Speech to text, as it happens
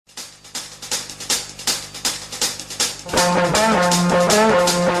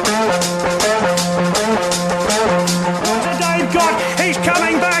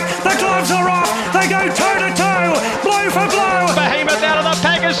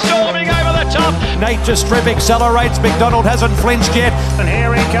storming over the top. Nature Strip accelerates. McDonald hasn't flinched yet. And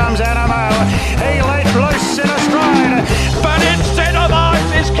here he comes, Animo. He let loose in a stride. But instead of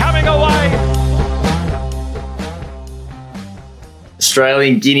ice is coming away.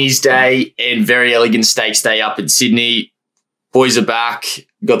 Australian Guineas Day and Very Elegant Stakes Day up in Sydney. Boys are back.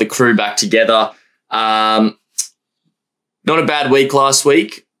 Got the crew back together. Not a bad week last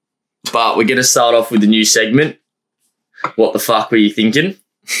week, but we're going to start off with a new segment. What the fuck were you thinking?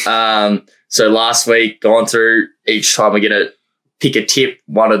 So last week, gone through, each time we're going to pick a tip,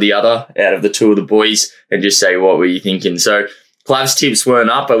 one or the other, out of the two of the boys, and just say, what were you thinking? So Clav's tips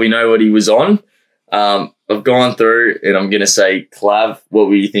weren't up, but we know what he was on. I've gone through, and I'm going to say, Clav, what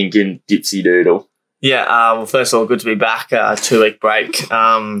were you thinking, Dipsy Doodle? Yeah, well, first of all, good to be back, 2-week break.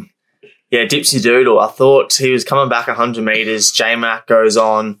 Dipsy Doodle, I thought he was coming back 100 metres, J-Mac goes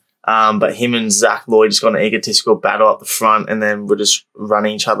on, but him and Zach Lloyd just got an egotistical battle up the front, and then were just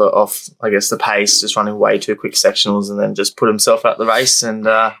running each other off, I guess, the pace, just running way too quick sectionals, and then just put himself out the race and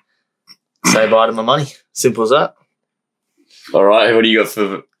say bye to my money. Simple as that. All right, what do you got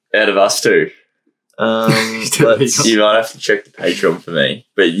for out of us two? You might have to check the Patreon for me,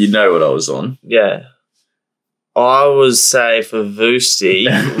 but you know what I was on. Yeah. I would say for Voosty,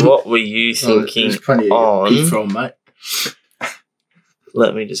 what were you thinking on? From, mate.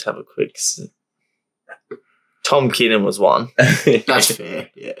 Let me just have a quick... Tom Kidden was one. That's fair,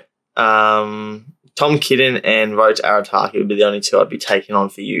 yeah. Tom Kidden and Roach Arataki would be the only two I'd be taking on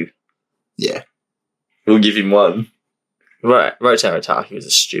for you. Yeah. We'll give him one. Right, Roach Arataki was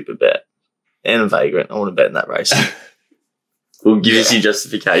a stupid bet. And a Vagrant. I want to bet in that race. We'll give us your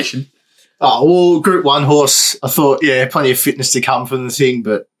justification. Oh, well, Group 1 horse, I thought, yeah, plenty of fitness to come from the thing,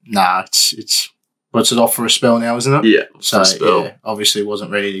 but nah, it's what's it off for a spell now, isn't it? Yeah. So, yeah, obviously wasn't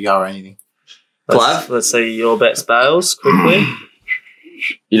ready to go or anything. Let's see your bets, Bales, quickly.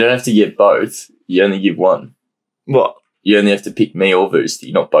 You don't have to get both. You only give one. What? You only have to pick me or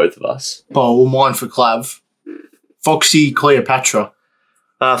Voosty, not both of us. Oh, well, mine for Clav. Foxy Cleopatra.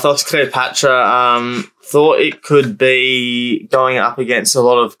 Fox Cleopatra, thought it could be going up against a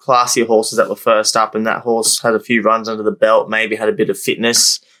lot of classier horses that were first up, and that horse had a few runs under the belt, maybe had a bit of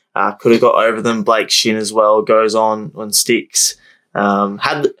fitness, could have got over them. Blake Shin as well goes on sticks.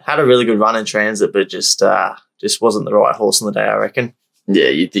 Had a really good run in transit, but just wasn't the right horse on the day, I reckon. Yeah,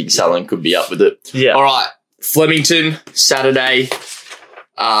 you'd think Salon could be up with it. Yeah. All right, Flemington, Saturday,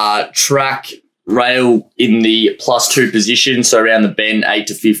 track rail in the +2 position, so around the bend, 8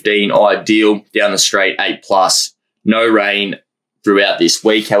 to 15, ideal. Down the straight, 8+. No rain throughout this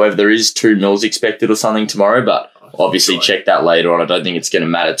week. However, there is 2 mils expected or something tomorrow, but obviously check that later on. I don't think it's going to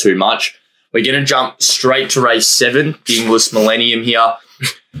matter too much. We're going to jump straight to race 7, the Inglis Millennium here.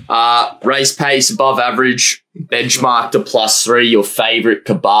 Race pace above average, benchmark to +3. Your favourite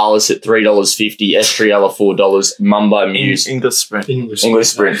Cabalas at $3.50, Estriella $4, Mumbo Muse. English Sprint. English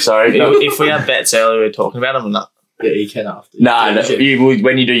Sprint, sorry. If we had bets earlier, we were talking about them or not? Yeah, you can after. No,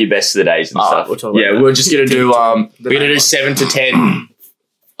 when you do your best of the days and stuff. We'll talk about we're just going to do, we're going to do 7 to 10.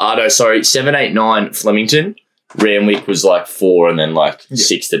 7, 8, 9 Flemington. Randwick was like 4 and then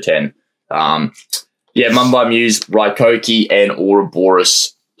 6 to 10. Mumbai Muse, Raikoki and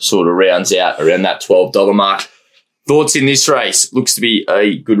Ouroboros sort of rounds out around that $12 mark. Thoughts in this race? Looks to be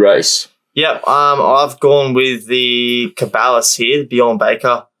a good race. Yep, I've gone with the Cabalas here, Bjorn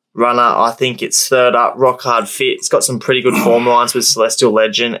Baker runner. I think it's third up, rock hard fit. It's got some pretty good form lines with Celestial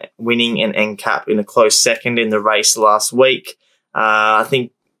Legend winning and NCAP in a close second in the race last week. I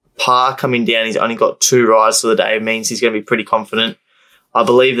think Parr coming down, he's only got 2 rides for the day. It means he's going to be pretty confident. I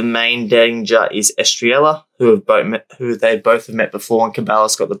believe the main danger is Estriella, who they both have met before, and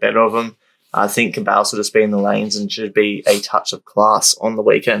Cabalas got the better of them. I think Cabalas will just be in the lanes and should be a touch of class on the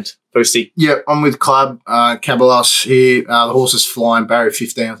weekend. Boosty. Yeah, I'm with Club. Cabalas here. The horse is flying. Barrier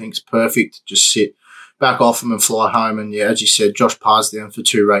 15, I think, is perfect. Just sit back off him and fly home. And, yeah, as you said, Josh Parr's down for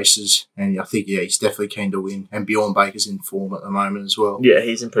 2 races. And I think, he's definitely keen to win. And Bjorn Baker's in form at the moment as well. Yeah,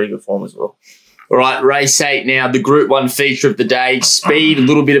 he's in pretty good form as well. All right, race 8 now, the Group 1 feature of the day. Speed, a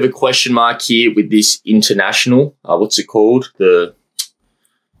little bit of a question mark here with this international. What's it called? What's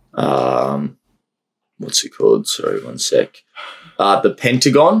it called? Sorry, one sec. The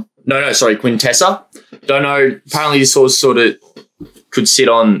Pentagon. Sorry, Quintessa. Don't know. Apparently this horse sort of could sit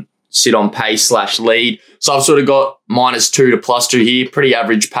on pace/lead. So I've sort of got -2 to +2 here. Pretty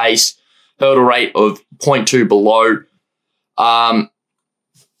average pace. Hurdle rate of 0.2 below.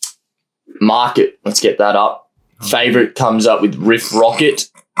 Market, let's get that up. Favourite comes up with Riff Rocket,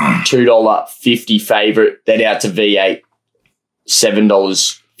 $2.50 favourite. Then out to V8,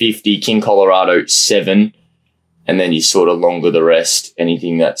 $7.50. King Colorado, $7. and then you sort of longer the rest,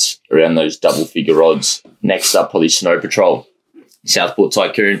 anything that's around those double-figure odds. Next up, probably Snow Patrol, Southport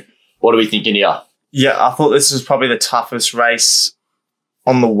Tycoon. What are we thinking here? Yeah, I thought this was probably the toughest race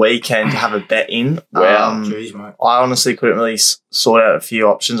on the weekend to have a bet in. Wow. Jeez, mate. I honestly couldn't really sort out a few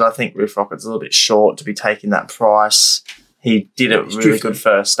options. I think Riff Rocket's a little bit short to be taking that price. He did it really good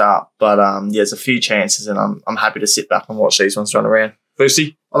first up, but there's a few chances, and I'm happy to sit back and watch these ones run around.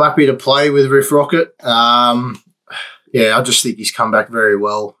 Lucy? I'm happy to play with Riff Rocket. I just think he's come back very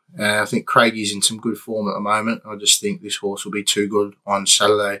well. I think Craigie's in some good form at the moment. I just think this horse will be too good on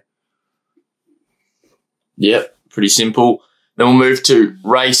Saturday. Yep, pretty simple. Then we'll move to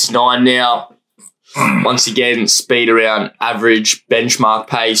race 9 now. Once again, speed around average benchmark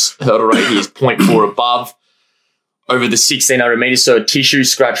pace. Hurdle rate here is 0.4 above. Over the 1,600 metres, so a tissue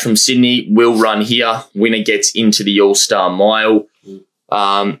scratch from Sydney will run here. Winner gets into the All-Star Mile.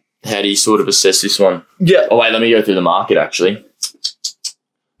 How do you sort of assess this one? Yeah. Oh, wait, let me go through the market, actually.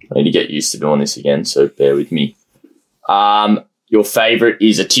 I need to get used to doing this again, so bear with me. Your favourite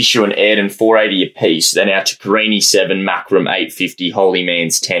is a Tissue and Ayrton, 480 apiece. Then out to Carini, 7, Macram, 850, Holy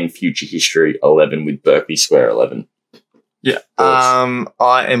Man's 10, Future History, 11, with Berkeley Square, 11. Yeah.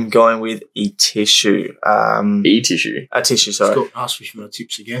 I am going with E-Tissue. E-Tissue? A Tissue, sorry. Ask me for my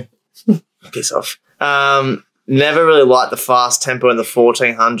tips again. Piss off. Never really liked the fast tempo in the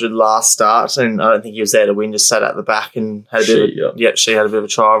 1400 last start, and I don't think he was there to win, just sat at the back and had she had a bit of a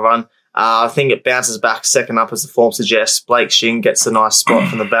trial run. I think it bounces back second up as the form suggests. Blake Shin gets a nice spot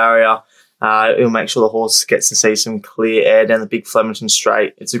from the barrier. It'll make sure the horse gets to see some clear air down the big Flemington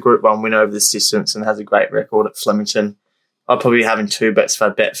straight. It's a Group 1 win over this distance and has a great record at Flemington. I'd probably be having 2 bets if I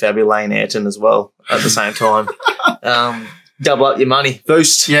bet Fabi Lane Ayrton as well at the same time. Double up your money.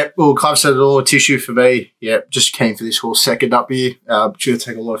 Boost. Yep, well, Club said it all. Tissue for me. Yep, just keen for this horse second up here. Should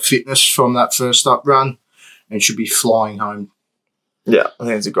take a lot of fitness from that first up run and should be flying home. Yeah, I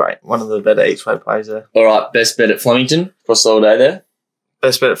think it's a great one of the better each-way plays there. All right, best bet at Flemington. Across the whole day there.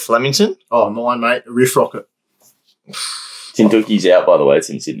 Best bet at Flemington? Oh, mine, mate. Riff Rocket. Tintuki's out, by the way. It's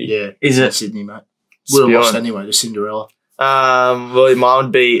in Sydney. Yeah. Is it? Sydney, mate. Would have lost anyway to Cinderella. Well, mine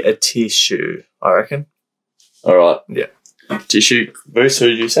would be a Tissue, I reckon. All right. Yeah. Tissue. Bruce, who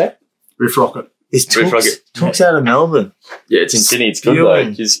did you say? Riff Rocket. Is Riff Rocket. Took's out of Melbourne. Yeah, it's in Sydney. It's good,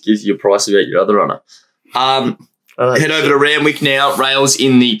 though. Gives you a price about your other runner. Head over to Randwick now. Rails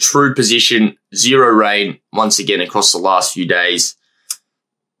in the true position. 0 rain once again across the last few days.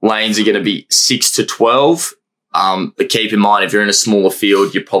 Lanes are going to be 6 to 12. But keep in mind, if you're in a smaller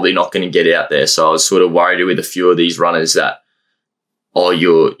field, you're probably not going to get out there. So I was sort of worried with a few of these runners that,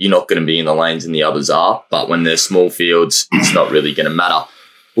 you're not going to be in the lanes and the others are. But when they're small fields, it's not really going to matter.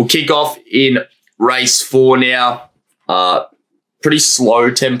 We'll kick off in race 4 now. Pretty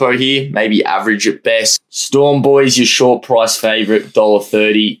slow tempo here, maybe average at best. Storm Boys, your short price favourite,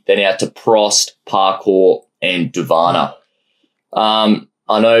 $1.30. Then out to Prost, Parkour, and Duvana.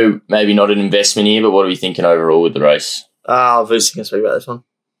 I know maybe not an investment here, but what are we thinking overall with the race? Vusi can speak about this one.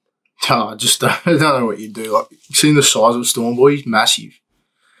 I just don't know what you do. Like, seeing the size of Storm Boy, he's massive.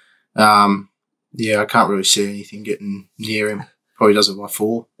 I can't really see anything getting near him. Probably does it by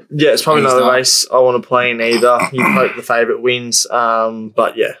 4. Yeah, it's probably not a race I want to play in either. You hope the favourite wins.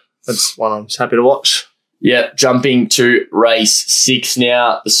 But yeah, that's one I'm just happy to watch. Yeah, jumping to race 6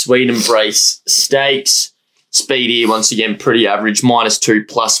 now, the Sweden Brace Stakes. Speed here, once again, pretty average, -2,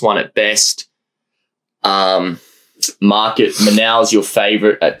 +1 at best. Market, Manal's your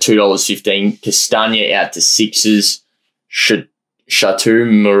favourite at $2.15. Castagna out to 6s. Chateau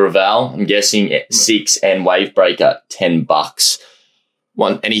Miraval, I'm guessing, at 6, and Wavebreaker, $10.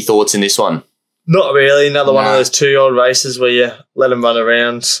 Any thoughts in this one? Not really. Another one of those 2-year-old races where you let them run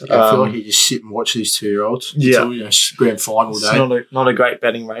around. Yeah, I feel like you just sit and watch these 2-year-olds until grand final day. It's not a great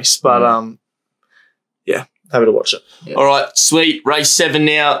betting race, but happy to watch it. Yeah. All right, sweet. Race 7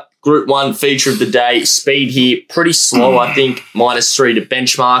 now. Group 1 feature of the day. Speed here, pretty slow, I think. -3 to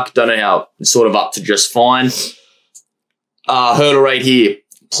benchmark. Don't know how, it's sort of up to just fine. Hurdle rate here,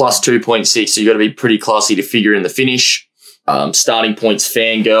 +2.6. So you've got to be pretty classy to figure in the finish. Starting points,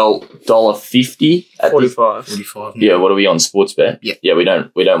 Fangirl, $1.50. 45. 45. Yeah, what are we on, Sportsbet? Yeah, we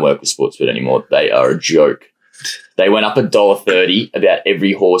don't work with Sportsbet anymore. They are a joke. They went up $1.30 about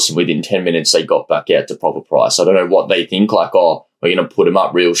every horse, and within 10 minutes they got back out to proper price. I don't know what they think, like, we're going to put them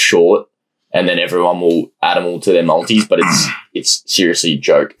up real short and then everyone will add them all to their multis, but it's seriously a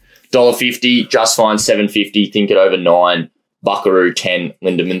joke. $1.50, Just Fine, $7.50, Think It Over, 9, Buckaroo, 10,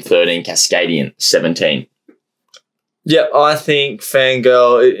 Lindemann, 13, Cascadian, 17. Yeah, I think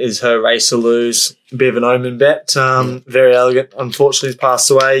Fangirl is her race to lose. A bit of an omen bet. Very Elegant, unfortunately, has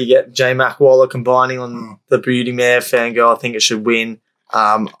passed away. You get J Mac Waller combining on the beauty mare. Fangirl, I think it should win.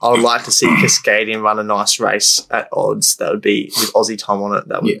 I would like to see Cascadian run a nice race at odds. That would be with Aussie Tom on it.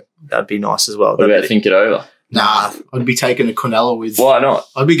 That'd be nice as well. What about Think It Over? Nah, I'd be taking a Quinella with. Why not?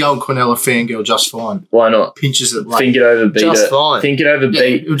 I'd be going Quinella Fangirl just fine. Why not? Pinches it like. Think It Over beat Just it. fine. Think It Over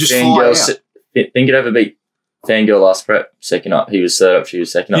beat it'll just Fangirl. fly Think It Over beat Fangirl last prep. Second up. He was third up. She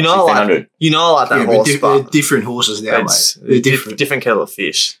was second up. I like 1600. that Yeah, horse, they're but different horses now, it's mate. They're different. different kettle of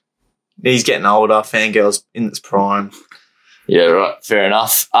fish. He's getting older. Fangirl's in its prime. Yeah, right. Fair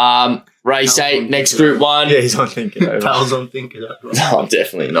enough. Race 8, next Group 1. Yeah, he's on thinking over. Pals on thinking. No,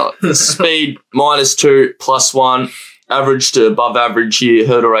 definitely not. Speed, -2, +1. Average to above average here.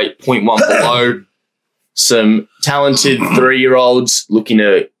 Hurdle rate, 0.1 below. Some talented 3-year-olds looking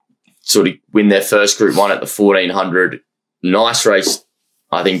to sort of win their first Group 1 at the 1400. Nice race,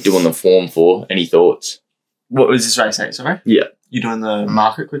 I think, doing the form for. Any thoughts? What was this race 8, sorry? Yeah. You doing the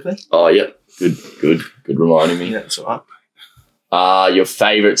market quickly? Oh, yeah. Good reminding me. Yeah, that's all right. Your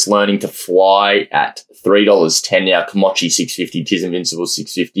favourites learning to fly at $3.10 now. Komochi $6.50, Tis Invincible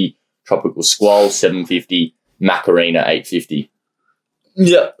 $6.50, Tropical Squall $7.50, Macarena $8.50.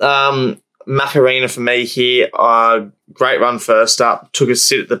 Yeah, Macarena for me here. Great run first up. Took a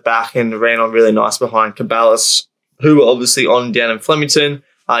sit at the back and ran on really nice behind Caballas, who were obviously on down in Flemington.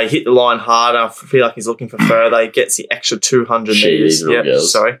 He hit the line hard. I feel like he's looking for further. He gets the extra 200 metres.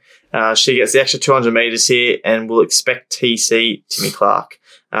 She gets the extra 200 metres here, and we'll expect TC, Timmy Clark,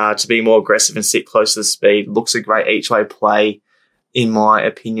 to be more aggressive and sit close to the speed. Looks a great each-way play, in my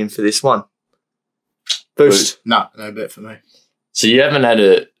opinion, for this one. Boost. No bet for me. So you haven't had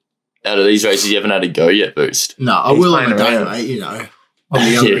out of these races, you haven't had a go yet, Boost? No, I He's will on the playing day, around. mate, you know.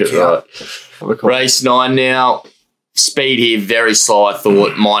 On the other account. Right. Race 9 now. Speed here, very slow, I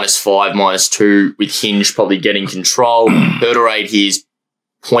thought. -5, -2, with Hinge probably getting control. Hurdle rate here is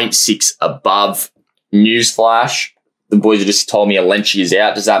 0.6 above. Newsflash, the boys have just told me Alenchi is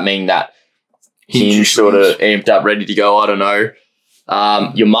out. Does that mean that Hinge sort of amped up, ready to go? I don't know.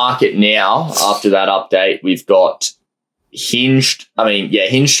 Your market now, after that update, we've got Hinge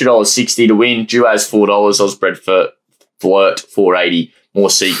 $2.60 to win. Duaz $4. Osbred for Flirt $4.80. More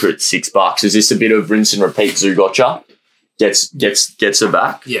Secret $6. Is this a bit of rinse and repeat? Zoo gotcha. Gets her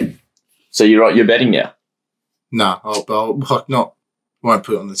back. Yeah. So you're betting now. No, I'll won't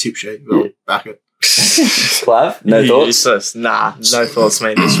put it on the tip sheet, but I'll back it. Clav, no thoughts. Useless. Nah, no thoughts,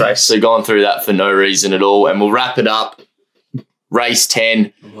 mate. This race. So going through that for no reason at all, and we'll wrap it up. Race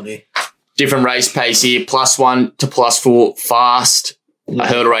 10. Different race pace here. +1 to +4. Fast. A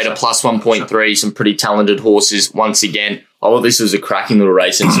hurdle rate of +1.3. Some pretty talented horses once again. I thought this was a cracking little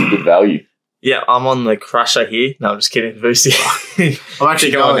race and some good value. Yeah, I'm on the Crusher here. No, I'm just kidding. Boosty. I'm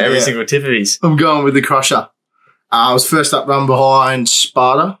actually going going every single tip of his. I'm going with the Crusher. I was first up run behind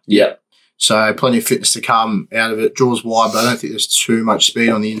Sparta. Yep. So plenty of fitness to come out of it. Draws wide, but I don't think there's too much speed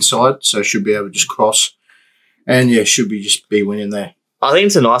on the inside. So should be able to just cross. And yeah, should be just be winning there. I think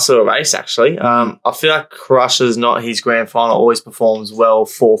it's a nice little race, actually. I feel like Crusher's not his grand final, always performs well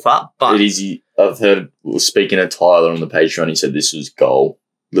fourth up. But It is. I've heard, speaking of Tyler on the Patreon, he said this was goal,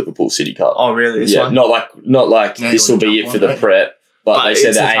 Liverpool City Cup. Oh, really? This one? Not like Yeah, this will be it for the prep, but they said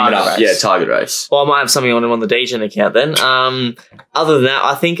it's a they're aiming target up. race. Yeah, target race. Well, I might have something on him on the DGen account then. Other than that,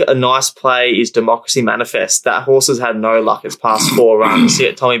 I think a nice play is Democracy Manifest. That horse has had no luck its past 4 runs. You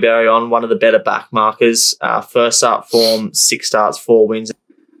get Tommy Berry on, one of the better back markers. First up form, 6 starts, 4 wins.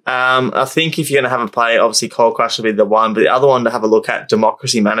 I think if you're going to have a play, obviously Cold Crush will be the one, but the other one to have a look at,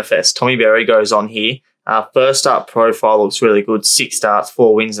 Democracy Manifest. Tommy Berry goes on here. First up profile looks really good. 6 starts,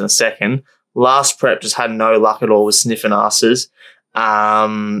 4 wins in a second. Last prep just had no luck at all with sniffing asses.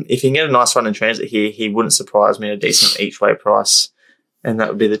 If you can get a nice run in transit here, he wouldn't surprise me at a decent each way price. And that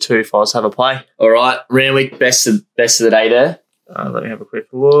would be the 2 if I was to have a play. All right, round week best of the day there. Let me have a quick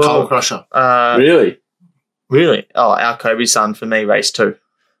look. Cold Crusher. Really? Really? Oh, our Kobe's son for me, race 2.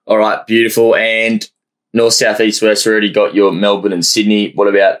 All right, beautiful. And north, south, east, west. We already got your Melbourne and Sydney. What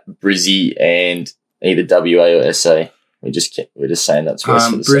about Brizzy and either WA or SA? We're just saying that's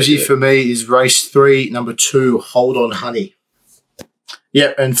west. Brizzy for me is race 3, number 2, Hold On Honey.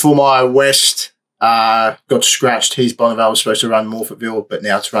 Yep, and for my west, got scratched. He's Bonneville was supposed to run Morphettville, but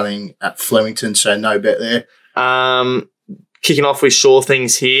now it's running at Flemington, so no bet there. Kicking off with Sure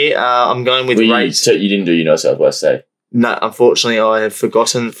Things here. I'm going with race. So you didn't do your north, south, west, eh? No, unfortunately, I have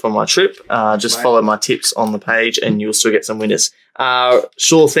forgotten from my trip. Just follow my tips on the page and you'll still get some winners.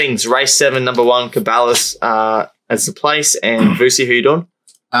 Sure Things, race 7, number 1, Caballas as the place, and Vusi, who you doing?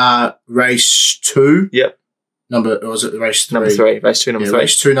 Race 2. Yep. Was it race 3? Number 3. Race 2, number 3.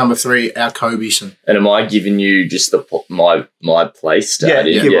 Race 2, number 3, our Kobeson. And am I giving you just my place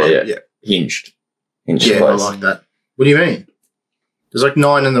starting? Yeah. Hinged. Yeah, place. I like that. What do you mean? There's like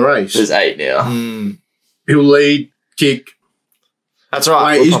 9 in the race. There's 8 now. He'll lead, kick. That's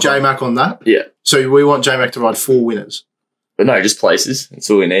right. Wait, is J-Mac on that? Yeah. So we want J-Mac to ride 4 winners. But no, just places. That's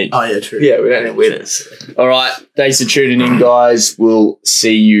all we need. Oh, yeah, true. Yeah, we don't need winners. All right. Thanks for tuning in, guys. We'll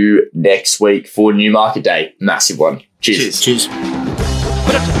see you next week for Newmarket Day. Massive one. Cheers.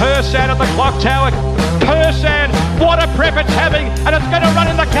 But it's Persad at the clock tower. Persad, what a prep it's having, and it's going to run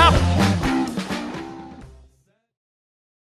in the cup.